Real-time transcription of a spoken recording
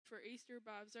for Easter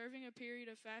by observing a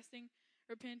period of fasting,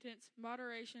 repentance,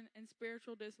 moderation, and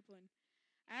spiritual discipline.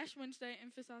 Ash Wednesday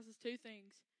emphasizes two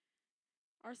things: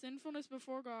 our sinfulness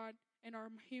before God and our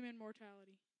human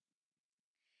mortality.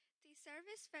 The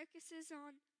service focuses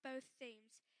on both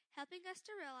themes, helping us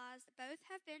to realize that both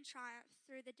have been triumphed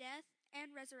through the death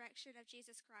and resurrection of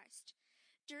Jesus Christ.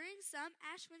 During some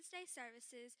Ash Wednesday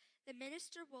services, the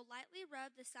minister will lightly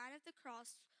rub the sign of the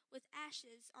cross with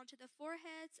ashes onto the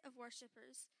foreheads of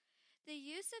worshippers. The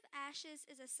use of ashes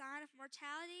is a sign of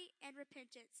mortality and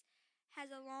repentance,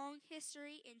 has a long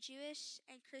history in Jewish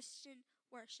and Christian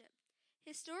worship.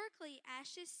 Historically,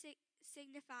 ashes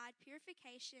signified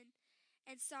purification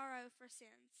and sorrow for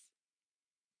sins.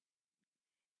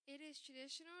 It is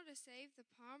traditional to save the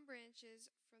palm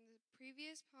branches from the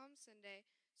previous Palm Sunday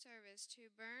service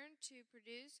to burn to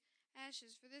produce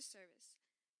ashes for this service.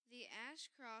 The ash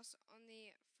cross on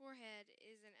the forehead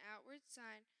is an outward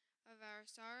sign of our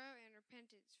sorrow and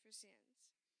repentance for sins.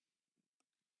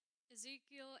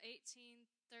 Ezekiel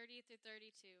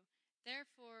 18:30-32.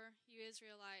 Therefore, you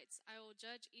Israelites, I will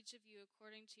judge each of you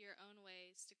according to your own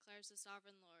ways, declares the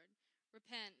sovereign Lord.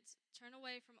 Repent, turn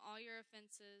away from all your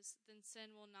offenses, then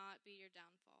sin will not be your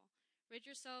downfall. Rid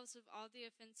yourselves of all the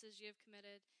offenses you have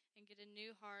committed, and get a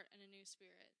new heart and a new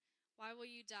spirit. Why will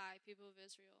you die, people of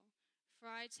Israel? For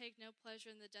I take no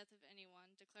pleasure in the death of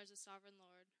anyone, declares the sovereign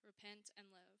Lord. Repent and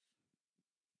live.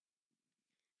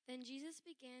 Then Jesus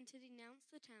began to denounce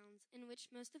the towns in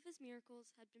which most of his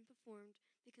miracles had been performed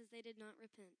because they did not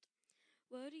repent.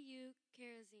 Woe to you,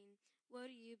 Chorazin! Woe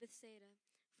to you, Bethsaida!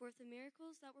 For if the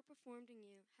miracles that were performed in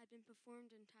you had been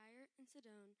performed in Tyre and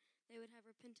Sidon, they would have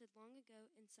repented long ago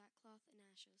in sackcloth and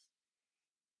ashes.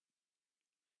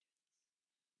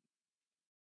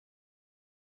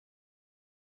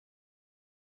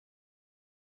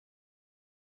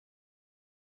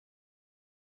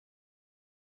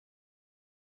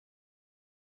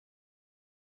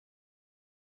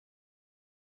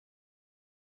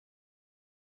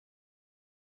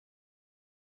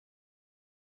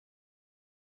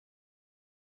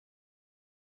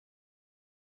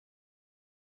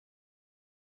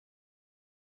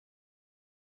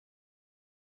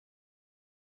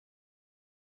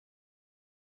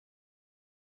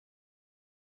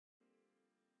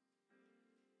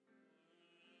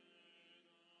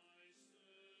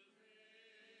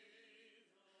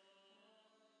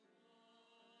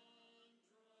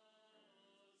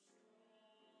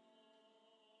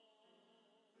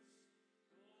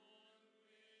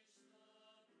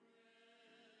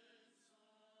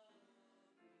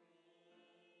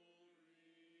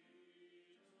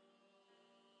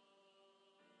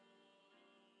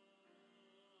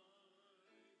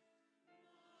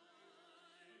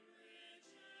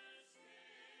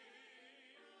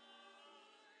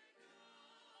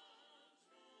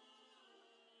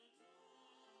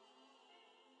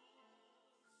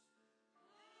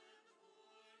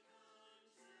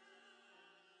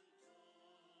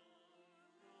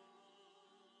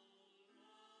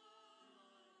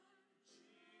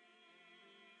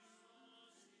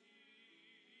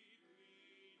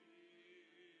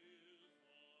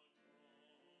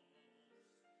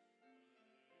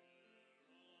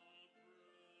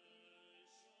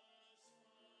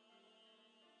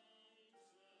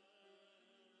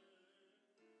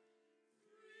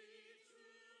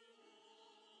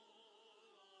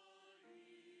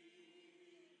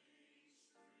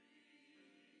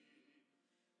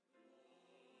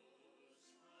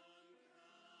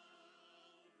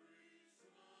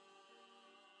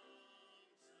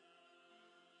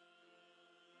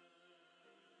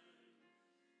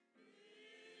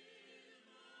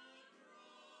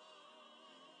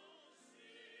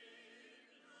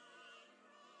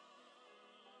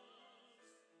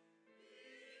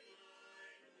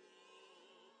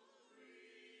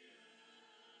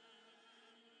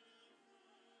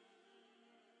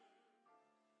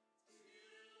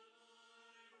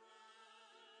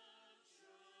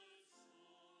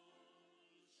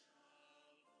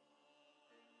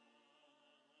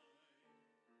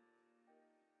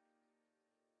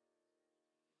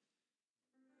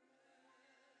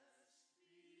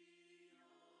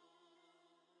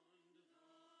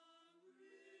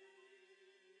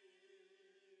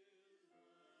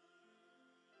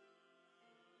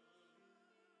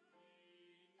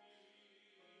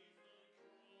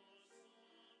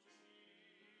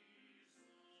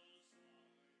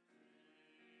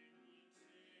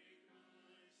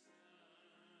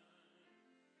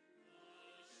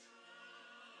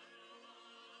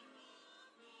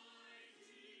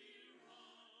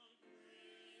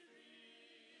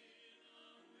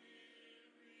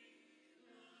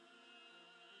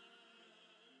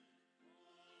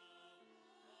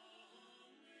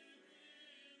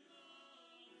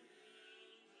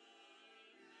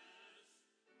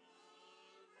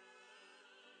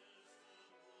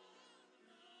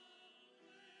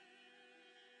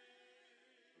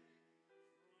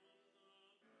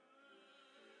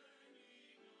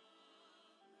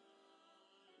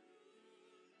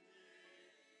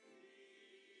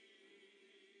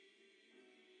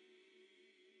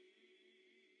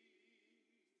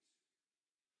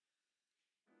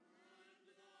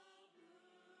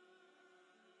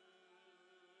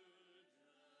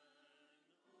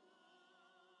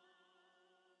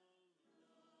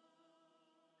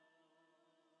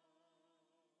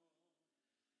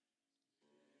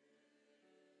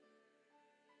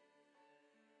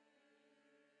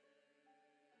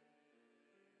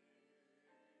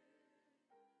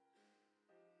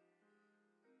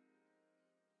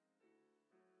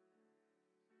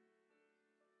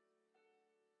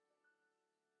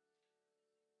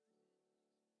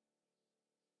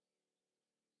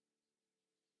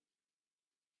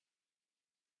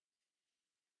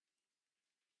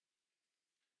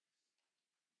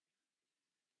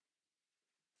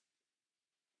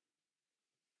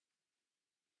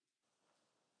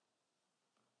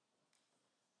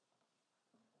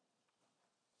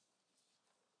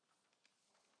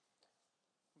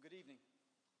 evening.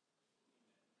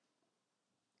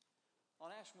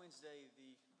 On Ash Wednesday,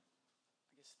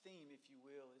 the theme, if you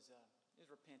will, is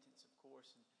repentance, of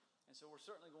course, and so we're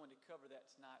certainly going to cover that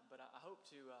tonight. But I hope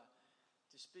to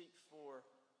speak for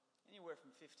anywhere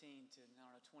from 15 to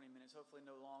 20 minutes, hopefully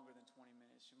no longer than 20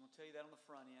 minutes. And we'll tell you that on the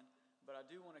front end. But I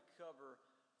do want to cover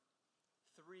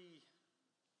 3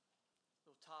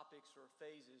 little topics or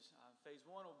phases. Phase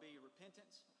 1 will be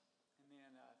repentance, and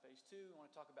then phase 2, I want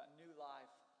to talk about new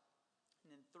life, and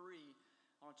then 3,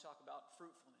 I want to talk about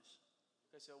fruitfulness.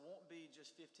 Okay, so it won't be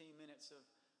just 15 minutes of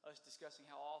us discussing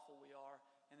how awful we are,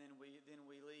 and then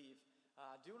we leave.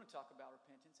 I do want to talk about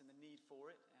repentance and the need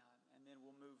for it, and then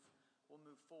we'll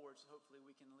move forward. So hopefully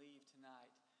we can leave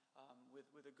tonight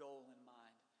with a goal in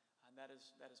mind, and that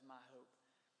is my hope.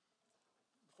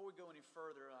 Before we go any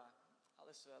further,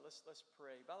 let's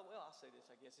pray. By the way, I'll say this.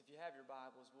 I guess if you have your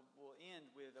Bibles, we'll end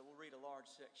with we'll read a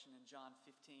large section in John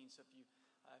 15. So if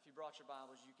you brought your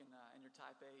Bibles, you can, in your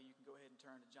type A, you can go ahead and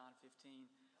turn to John 15.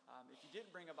 If you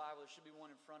didn't bring a Bible, there should be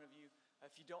one in front of you.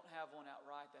 If you don't have one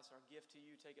outright, that's our gift to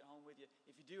you. Take it home with you.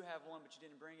 If you do have one, but you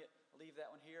didn't bring it, leave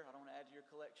that one here. I don't want to add to your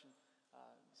collection.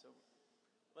 So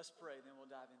let's pray, then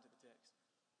we'll dive into the text.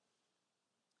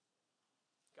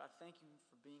 God, thank you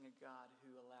for being a God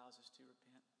who allows us to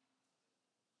repent.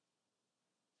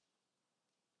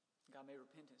 God, may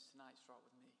repentance tonight start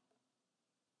with me.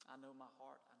 I know my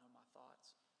heart. I know my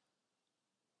thoughts.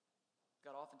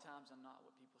 God, oftentimes I'm not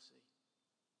what people see.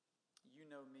 You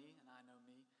know me and I know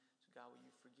me. So God, will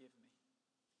you forgive me?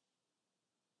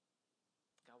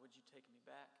 God, would you take me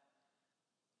back?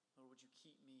 Lord, would you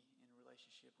keep me in a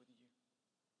relationship with you?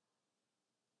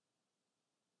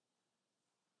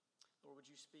 Lord, would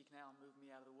you speak now and move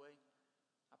me out of the way?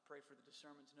 I pray for the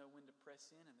discernment to know when to press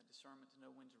in and the discernment to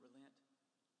know when to relent.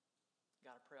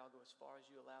 God, I pray I'll go as far as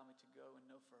you allow me to go and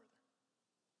no further.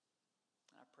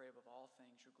 And I pray above all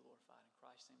things you're glorified. In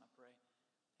Christ's name I pray.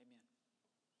 Amen.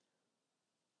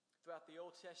 Throughout the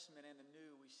Old Testament and the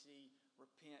New, we see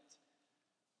repent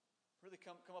really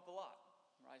come up a lot.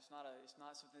 Right? It's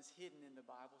not something that's hidden in the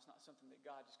Bible. It's not something that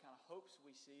God just kind of hopes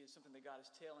we see. It's something that God is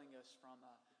telling us from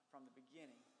the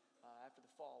beginning. After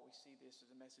the fall, we see this as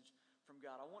a message from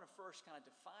God. I want to first kind of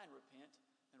define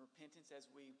repentance as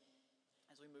we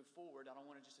move forward. I don't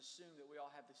want to just assume that we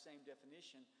all have the same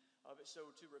definition of it.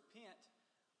 So to repent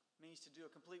means to do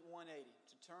a complete 180,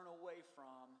 to turn away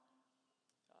from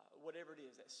whatever it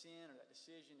is, that sin or that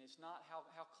decision. It's not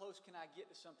how close can I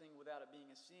get to something without it being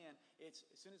a sin. It's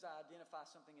as soon as I identify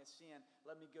something as sin,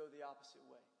 let me go the opposite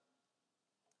way.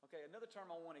 Okay, another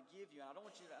term I want to give you, and I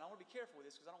want to be careful with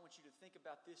this because I don't want you to think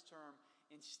about this term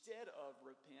instead of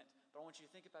repent, but I want you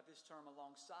to think about this term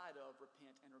alongside of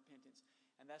repent and repentance,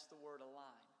 and that's the word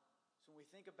align. So when we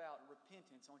think about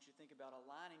repentance, I want you to think about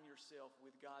aligning yourself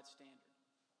with God's standard.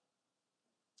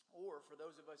 Or for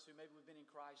those of us who maybe we've been in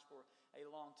Christ for a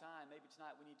long time, maybe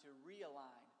tonight we need to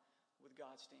realign with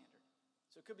God's standard.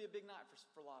 So it could be a big night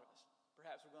for a lot of us.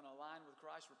 Perhaps we're going to align with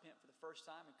Christ, repent for the first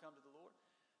time, and come to the Lord.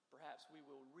 Perhaps we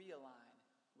will realign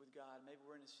with God. Maybe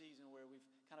we're in a season where we've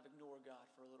kind of ignored God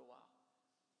for a little while.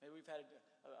 Maybe we've had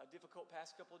a difficult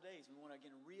past couple of days. We want to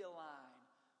again realign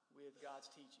with God's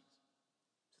teachings.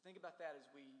 So think about that as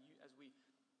we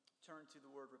turn to the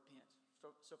word repent.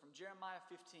 So from Jeremiah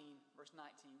 15, verse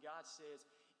 19, God says,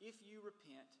 if you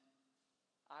repent,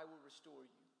 I will restore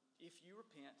you. If you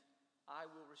repent, I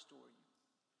will restore you.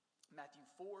 Matthew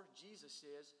 4, Jesus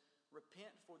says,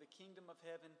 repent for the kingdom of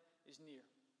heaven is near.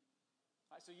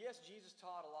 All right, so yes, Jesus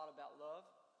taught a lot about love,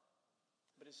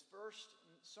 but his first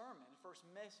sermon, first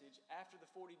message after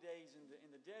the 40 days in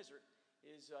the desert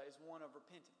is one of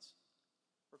repentance.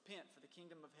 Repent, for the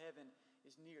kingdom of heaven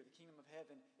is near. The kingdom of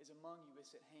heaven is among you,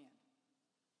 it's at hand.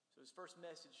 So his first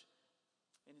message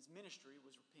in his ministry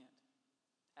was repent.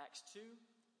 Acts 2,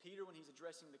 Peter, when he's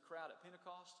addressing the crowd at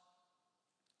Pentecost,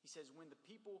 he says, when the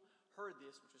people heard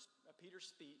this, which was Peter's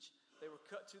speech, they were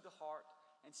cut to the heart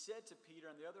and said to Peter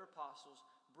and the other apostles,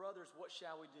 brothers, what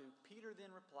shall we do? Peter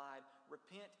then replied,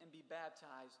 repent and be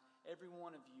baptized, every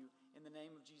one of you, in the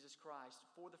name of Jesus Christ,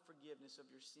 for the forgiveness of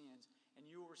your sins, and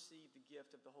you will receive the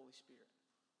gift of the Holy Spirit.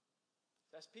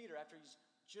 That's Peter after he's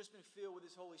just been filled with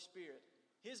his Holy Spirit.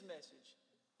 His message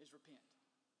is repent.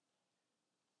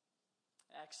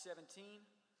 Acts 17,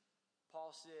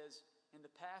 Paul says, in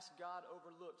the past God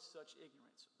overlooked such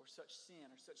ignorance or such sin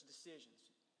or such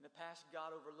decisions. In the past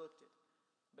God overlooked it.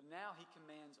 But now he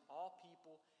commands all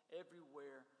people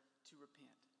everywhere to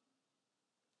repent.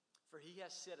 For he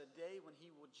has set a day when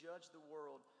he will judge the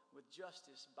world with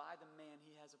justice by the man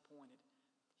he has appointed.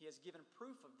 He has given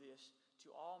proof of this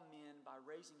to all men by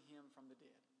raising him from the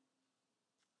dead.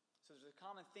 So So there's a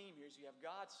common theme here. Is you have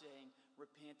God saying,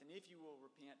 repent, and if you will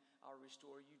repent, I'll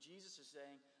restore you. Jesus is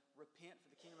saying, repent,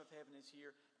 for the kingdom of heaven is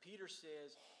here. Peter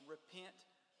says, repent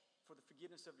for the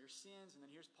forgiveness of your sins. And then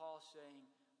here's Paul saying,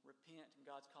 repent, and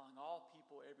God's calling all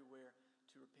people everywhere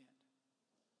to repent.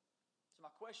 So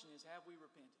my question is, have we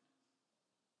repented?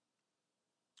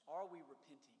 Are we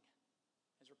repenting?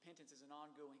 As repentance is an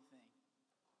ongoing thing.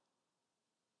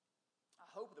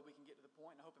 I hope that we can get to the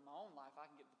point, and I hope in my own life I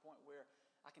can get to the point where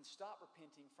I can stop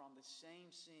repenting from the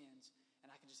same sins and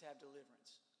I can just have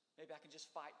deliverance. Maybe I can just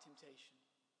fight temptation.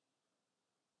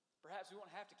 Perhaps we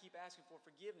won't have to keep asking for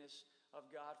forgiveness of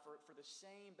God for the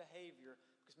same behavior,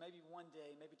 because maybe one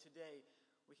day, maybe today,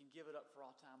 we can give it up for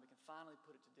all time. We can finally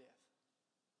put it to death.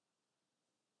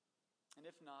 And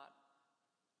if not,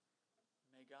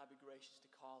 may God be gracious to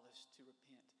call us to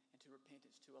repent and to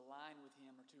repentance, to align with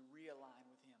Him or to realign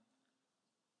with Him.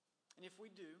 And if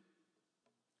we do,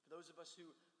 for those of us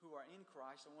who are in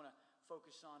Christ, I want to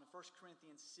focus on 1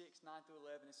 Corinthians 6, 9 through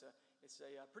 11. It's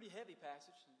a pretty heavy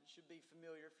passage. It should be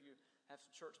familiar if you have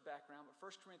some church background. But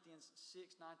 1 Corinthians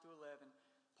 6, 9 through 11,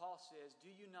 Paul says,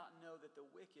 "Do you not know that the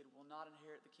wicked will not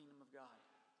inherit the kingdom of God?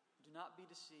 Do not be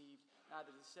deceived,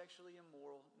 neither the sexually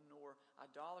immoral, nor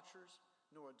idolaters,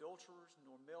 nor adulterers,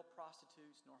 nor male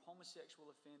prostitutes, nor homosexual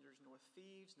offenders, nor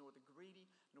thieves, nor the greedy,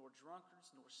 nor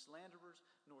drunkards, nor slanderers,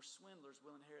 nor swindlers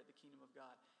will inherit the kingdom of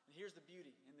God." And here's the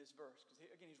beauty in this verse, because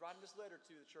again, he's writing this letter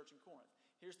to the church in Corinth.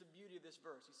 Here's the beauty of this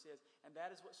verse. He says, "And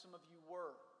that is what some of you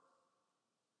were."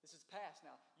 This is past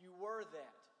now. You were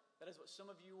that. That is what some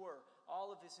of you were.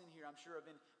 All of this in here, I'm sure, have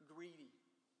been greedy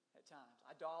at times,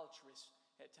 idolatrous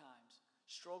at times,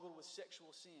 struggled with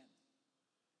sexual sin.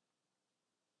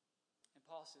 And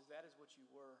Paul says, that is what you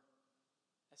were.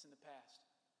 That's in the past.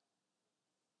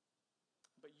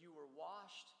 But you were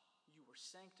washed, you were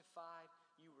sanctified,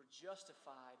 you were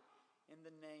justified in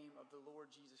the name of the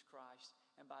Lord Jesus Christ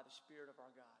and by the Spirit of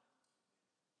our God.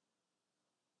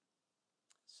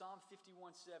 Psalm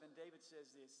 51:7, David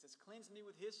says this. It says, "Cleanse me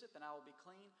with hyssop and I will be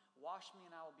clean. Wash me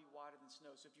and I will be whiter than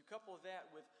snow." So if you couple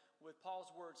that with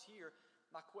Paul's words here,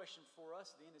 my question for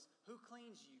us then is, who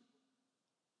cleans you?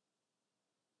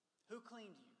 Who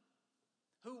cleaned you?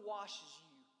 Who washes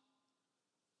you?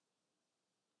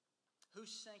 Who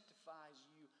sanctifies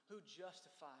you? Who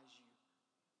justifies you?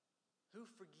 Who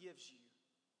forgives you?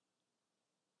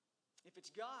 If it's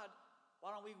God,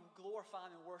 why don't we glorify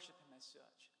Him and worship Him as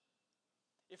such?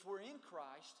 If we're in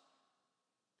Christ,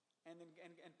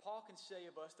 and Paul can say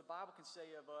of us, the Bible can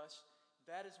say of us,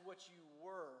 that is what you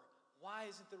were, why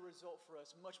isn't the result for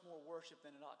us much more worship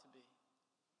than it ought to be?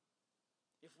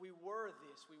 If we were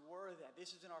this, we were that,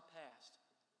 this is in our past.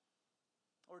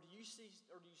 Or do you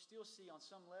still see on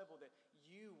some level that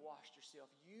you washed yourself,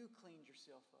 you cleaned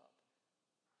yourself up?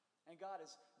 And God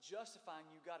is justifying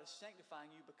you, God is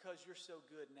sanctifying you because you're so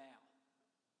good now.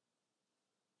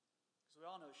 Because we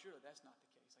all know surely that's not the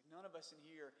case. Like none of us in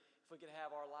here, if we could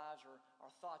have our lives or our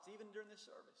thoughts, even during this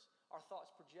service, our thoughts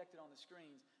projected on the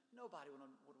screens, nobody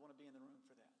would want to be in the room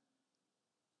for that.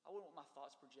 I wouldn't want my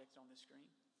thoughts projected on this screen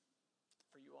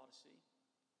for you all to see.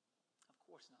 Of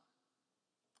course not.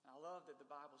 And I love that the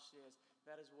Bible says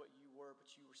that is what you were,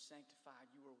 but you were sanctified,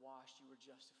 you were washed, you were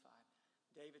justified.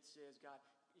 David says, God,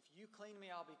 if you clean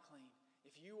me, I'll be clean.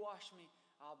 If you wash me,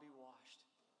 I'll be washed.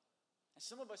 And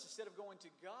some of us, instead of going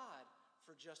to God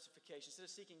for justification, instead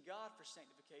of seeking God for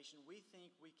sanctification, we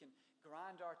think we can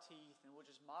grind our teeth and we'll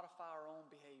just modify our own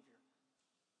behavior.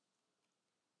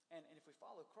 And if we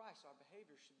follow Christ, our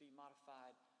behavior should be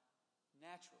modified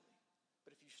naturally.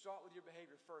 But if you start with your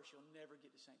behavior first, you'll never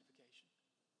get to sanctification.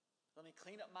 Let me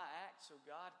clean up my act so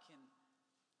God can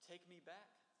take me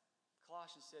back.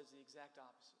 Colossians says the exact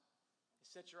opposite.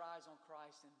 Set your eyes on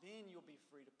Christ, and then you'll be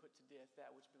free to put to death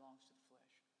that which belongs to the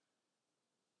flesh.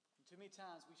 And too many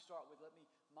times we start with, let me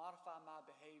modify my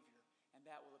behavior, and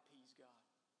that will appease God.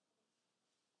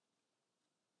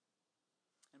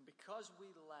 And because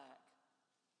we lack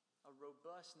a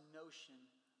robust notion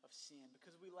of sin,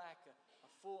 because we lack a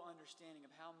full understanding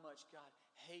of how much God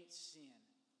hates sin,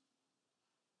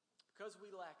 because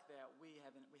we lack that, we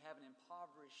have an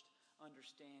impoverished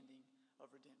understanding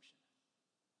of redemption.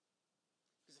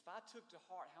 Because if I took to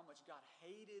heart how much God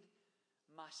hated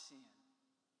my sin,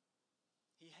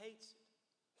 He hates it.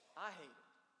 I hate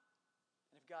it.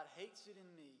 And if God hates it in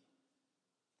me,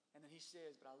 and then He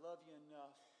says, but I love you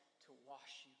enough to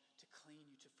wash you, to clean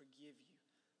you, to forgive you,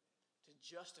 to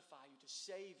justify you, to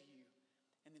save you,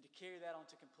 and then to carry that on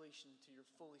to completion until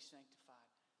you're fully sanctified.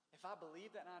 If I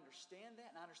believe that and I understand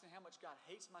that, and I understand how much God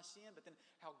hates my sin, but then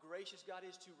how gracious God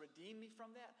is to redeem me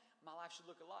from that, my life should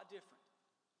look a lot different.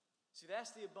 See,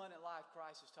 that's the abundant life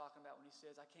Christ is talking about when he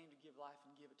says, I came to give life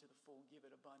and give it to the full, give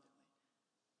it abundantly.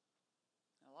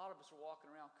 And a lot of us are walking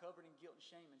around covered in guilt and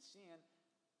shame and sin.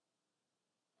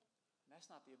 And that's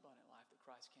not the abundant life that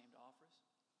Christ came to offer us.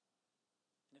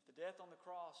 And if the death on the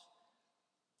cross,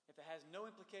 if it has no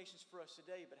implications for us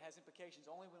today, but has implications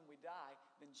only when we die,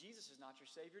 then Jesus is not your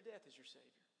Savior, death is your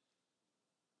Savior.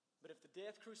 But if the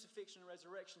death, crucifixion, and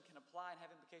resurrection can apply and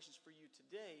have implications for you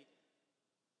today,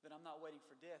 then I'm not waiting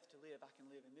for death to live. I can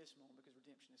live in this moment because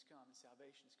redemption has come and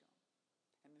salvation has come.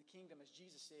 And the kingdom, as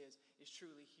Jesus says, is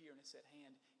truly here and it's at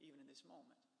hand even in this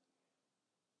moment.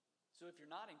 So if you're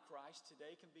not in Christ,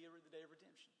 today can be the day of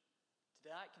redemption.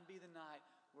 Tonight can be the night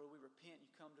where we repent and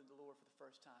you come to the Lord for the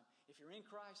first time. If you're in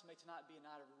Christ, may tonight be a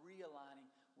night of realigning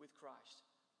with Christ.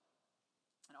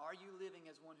 And are you living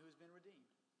as one who has been redeemed?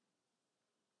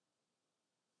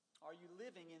 Are you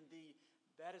living in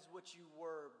that is what you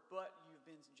were, but you've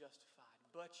been justified,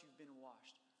 but you've been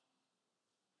washed?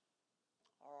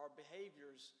 Are our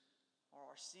behaviors,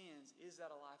 are our sins, is that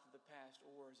a life of the past,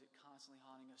 or is it constantly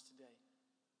haunting us today?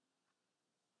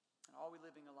 And are we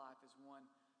living a life as one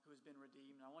who has been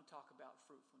redeemed? And I want to talk about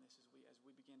fruitfulness as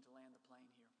we begin to land the plane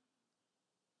here.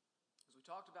 As we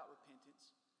talked about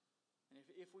repentance, and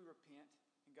if we repent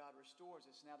and God restores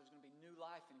us, now there's going to be new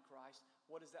life in Christ.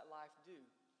 What does that life do?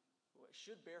 Well, it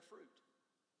should bear fruit.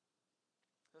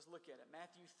 Let's look at it.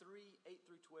 Matthew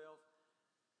 3:8-12.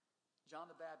 John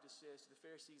the Baptist says to the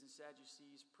Pharisees and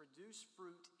Sadducees, produce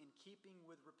fruit in keeping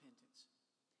with repentance.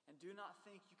 And do not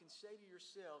think you can say to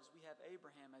yourselves, we have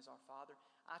Abraham as our father.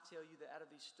 I tell you that out of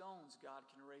these stones God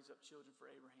can raise up children for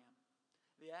Abraham.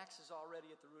 The axe is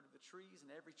already at the root of the trees,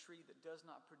 and every tree that does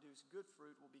not produce good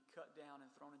fruit will be cut down and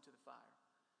thrown into the fire.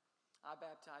 I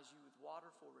baptize you with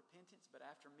water for repentance, but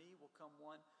after me will come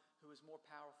one who is more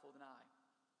powerful than I,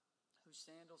 whose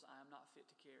sandals I am not fit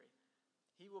to carry.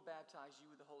 He will baptize you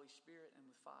with the Holy Spirit and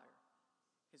with fire.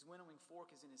 His winnowing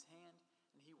fork is in his hand,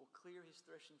 and he will clear his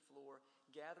threshing floor,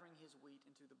 gathering his wheat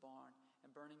into the barn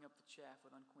and burning up the chaff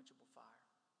with unquenchable fire.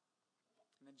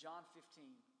 And then John 15.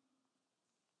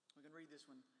 We can read this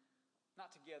one,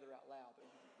 not together out loud, but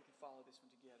we can follow this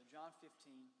one together. John 15,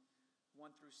 1-17.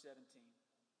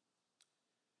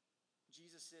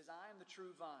 Jesus says, I am the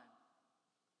true vine,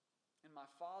 and my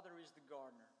Father is the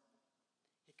gardener.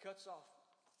 He cuts off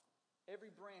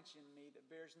every branch in me that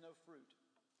bears no fruit,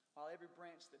 while every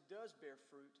branch that does bear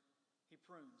fruit, he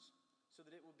prunes, so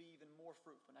that it will be even more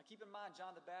fruitful. Now keep in mind,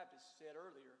 John the Baptist said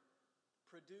earlier,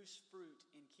 produce fruit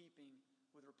in keeping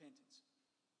with repentance.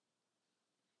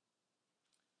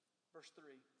 Verse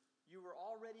 3, you are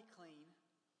already clean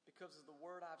because of the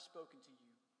word I've spoken to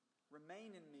you.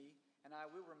 Remain in me, and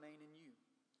I will remain in you.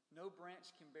 No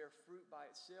branch can bear fruit by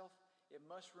itself. It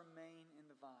must remain in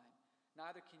the vine.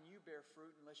 Neither can you bear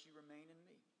fruit unless you remain in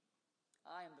me.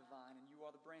 I am the vine, and you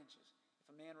are the branches.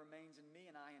 If a man remains in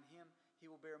me and I in him, he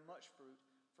will bear much fruit,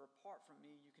 for apart from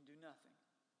me you can do nothing.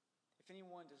 If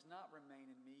anyone does not remain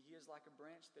in me, he is like a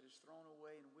branch that is thrown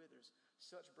away and withers.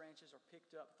 Such branches are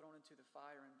picked up, thrown into the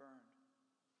fire, and burned.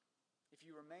 If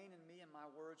you remain in me and my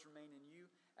words remain in you,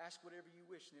 ask whatever you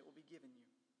wish, and it will be given you.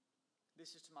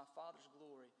 This is to my Father's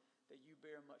glory, that you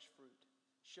bear much fruit,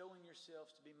 showing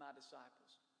yourselves to be my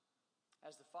disciples.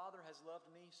 As the Father has loved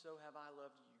me, so have I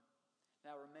loved you.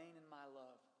 Now remain in my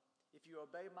love. If you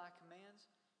obey my commands,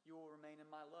 you will remain in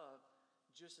my love,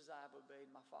 just as I have obeyed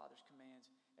my Father's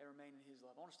commands and remain in his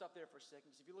love. I want to stop there for a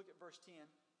second, because if you look at verse 10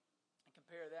 and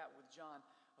compare that with John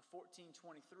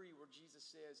 14:23, where Jesus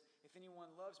says, if anyone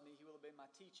loves me, he will obey my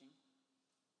teaching.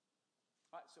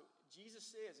 All right, so Jesus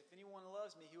says, if anyone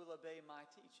loves me, he will obey my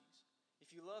teachings.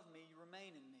 If you love me, you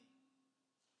remain in me.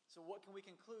 So what can we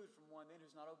conclude from one then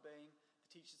who's not obeying the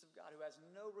teachings of God, who has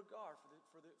no regard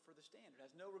for the standard,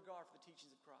 has no regard for the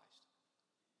teachings of Christ?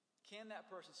 Can that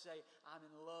person say, I'm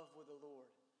in love with the Lord,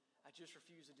 I just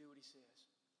refuse to do what he says?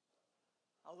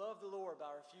 I love the Lord, but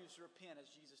I refuse to repent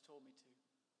as Jesus told me to.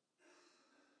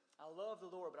 I love the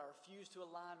Lord, but I refuse to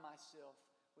align myself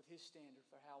with his standard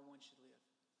for how one should live.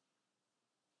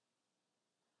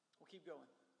 We'll keep going.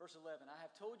 Verse 11, I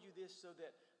have told you this so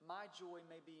that my joy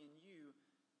may be in you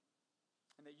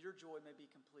and that your joy may be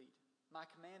complete. My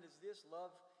command is this,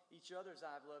 love each other as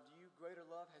I have loved you. Greater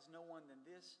love has no one than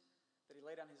this, that he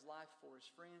laid down his life for his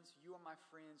friends. You are my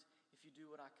friends if you do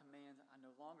what I command. I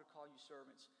no longer call you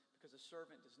servants, because a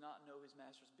servant does not know his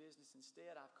master's business.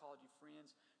 Instead, I've called you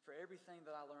friends. For everything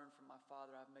that I learned from my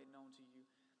Father I've made known to you.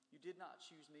 You did not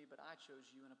choose me, but I chose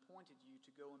you and appointed you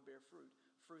to go and bear fruit,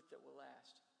 fruit that will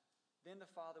last. Then the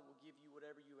Father will give you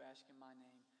whatever you ask in my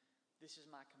name. This is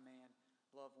my command,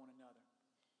 love one another.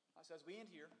 So as we end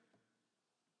here,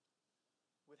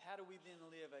 with how do we then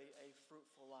live a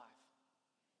fruitful life.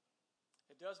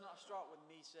 It does not start with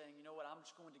me saying, you know what, I'm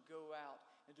just going to go out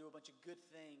and do a bunch of good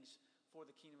things for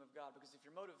the kingdom of God. Because if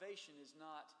your motivation is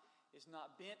not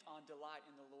bent on delight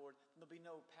in the Lord, then there'll be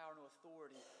no power, no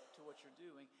authority to what you're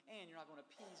doing, and you're not going to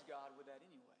appease God with that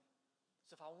anyway.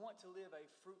 So if I want to live a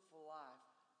fruitful life,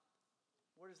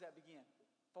 where does that begin?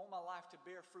 If I want my life to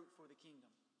bear fruit for the kingdom.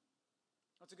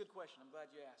 That's a good question. I'm glad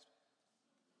you asked.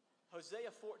 Hosea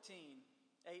 14,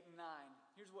 8 and 9.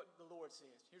 Here's what the Lord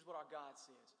says. Here's what our God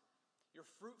says. Your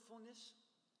fruitfulness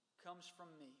comes from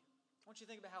me. I want you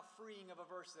to think about how freeing of a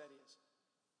verse that is.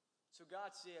 So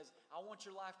God says, I want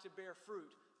your life to bear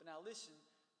fruit. But now listen,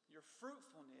 your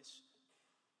fruitfulness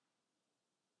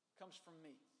comes from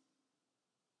me.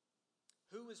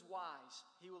 Who is wise?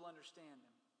 He will understand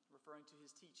them, referring to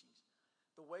his teachings.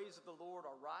 The ways of the Lord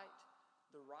are right.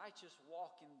 The righteous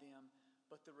walk in them,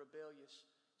 but the rebellious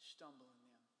stumble in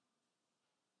them.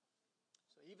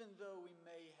 So even though we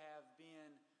may have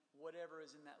been whatever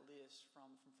is in that list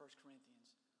from 1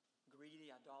 Corinthians,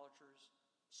 greedy, idolaters,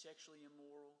 sexually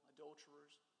immoral,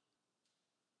 adulterers,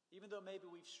 even though maybe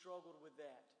we've struggled with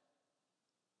that,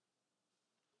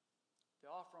 the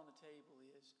offer on the table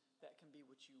is that can be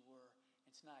what you were.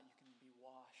 And tonight you can be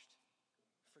washed,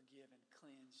 forgiven,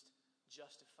 cleansed,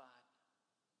 justified.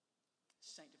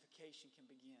 Sanctification can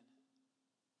begin.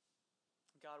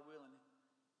 God willing,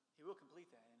 He will complete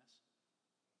that in us.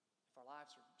 If our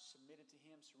lives are submitted to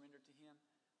Him, surrendered to Him,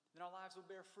 then our lives will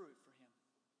bear fruit for Him.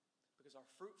 Because our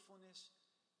fruitfulness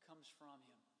comes from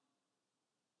Him.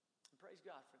 And praise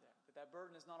God for that. But that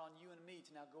burden is not on you and me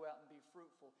to now go out and be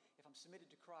fruitful. If I'm submitted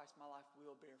to Christ, my life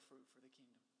will bear fruit for the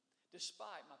kingdom.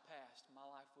 Despite my past, my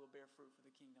life will bear fruit for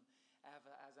the kingdom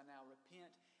as I now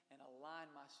repent and align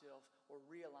myself or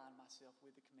realign myself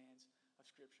with the commands of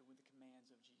Scripture, with the commands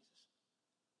of Jesus.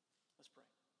 Let's pray.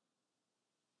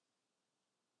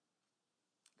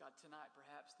 God, tonight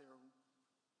perhaps there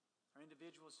are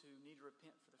individuals who need to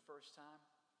repent for the first time.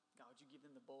 God, would you give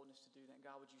them the boldness to do that?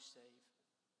 God, would you save?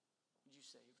 Would you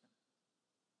save them?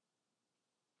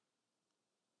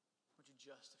 Would you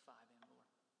justify them,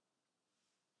 Lord?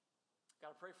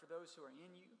 God, I pray for those who are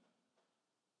in you,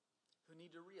 who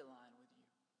need to realign with you,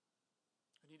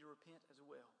 who need to repent as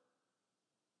well.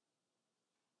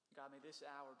 God, may this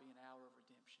hour be an hour of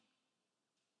redemption.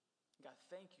 God,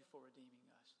 thank you for redeeming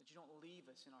us, that you don't leave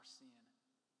us in our sin.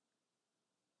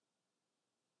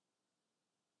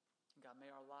 God,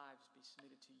 may our lives be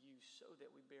submitted to you so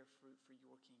that we bear fruit for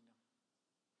your kingdom.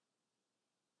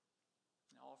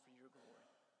 And all for your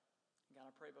glory. And God,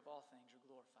 I pray above all things you're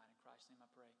glorified. In Christ's name I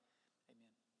pray.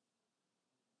 Amen.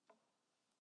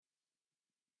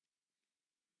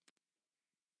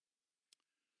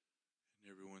 And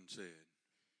everyone said,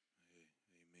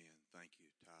 amen. Thank you,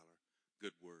 Tyler.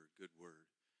 Good word, good word.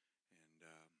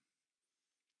 And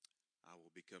I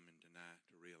will be coming tonight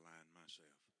to realign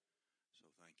myself. So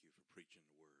thank you for preaching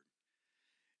the word.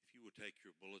 If you will take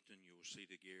your bulletin, you will see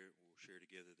together, we'll share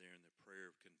together there in the prayer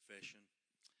of confession.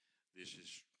 This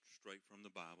is straight from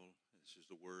the Bible. This is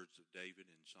the words of David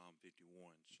in Psalm 51.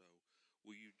 So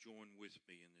will you join with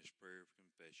me in this prayer of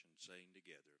confession, saying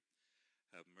together,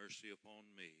 have mercy upon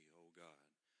me, O God,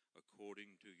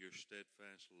 according to your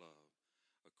steadfast love,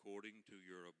 according to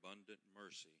your abundant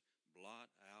mercy,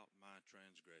 blot out my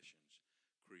transgressions.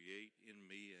 Create in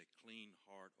me a clean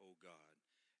heart, O God,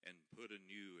 and put a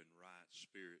new and right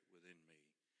spirit within me.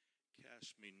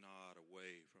 Cast me not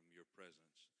away from your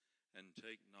presence, and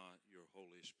take not your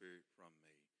Holy Spirit from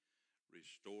me.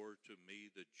 Restore to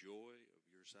me the joy of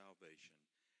your salvation,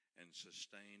 and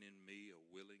sustain in me a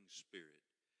willing spirit.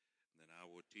 Then I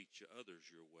will teach others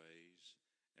your ways,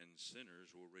 and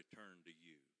sinners will return to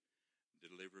you.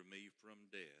 Deliver me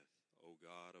from death, O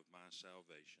God of my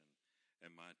salvation,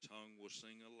 and my tongue will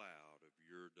sing aloud of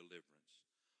your deliverance.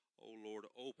 O Lord,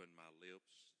 open my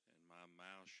lips, and my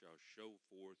mouth shall show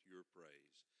forth your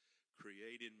praise.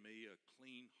 Create in me a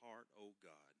clean heart, O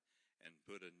God, and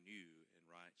put a new and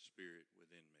right spirit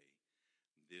within me.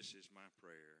 This is my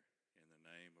prayer in the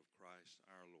name of Christ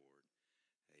our Lord.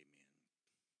 Amen.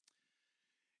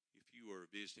 If you are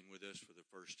visiting with us for the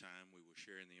first time, we will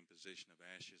share in the imposition of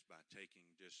ashes by taking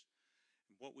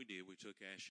what we did, we took ashes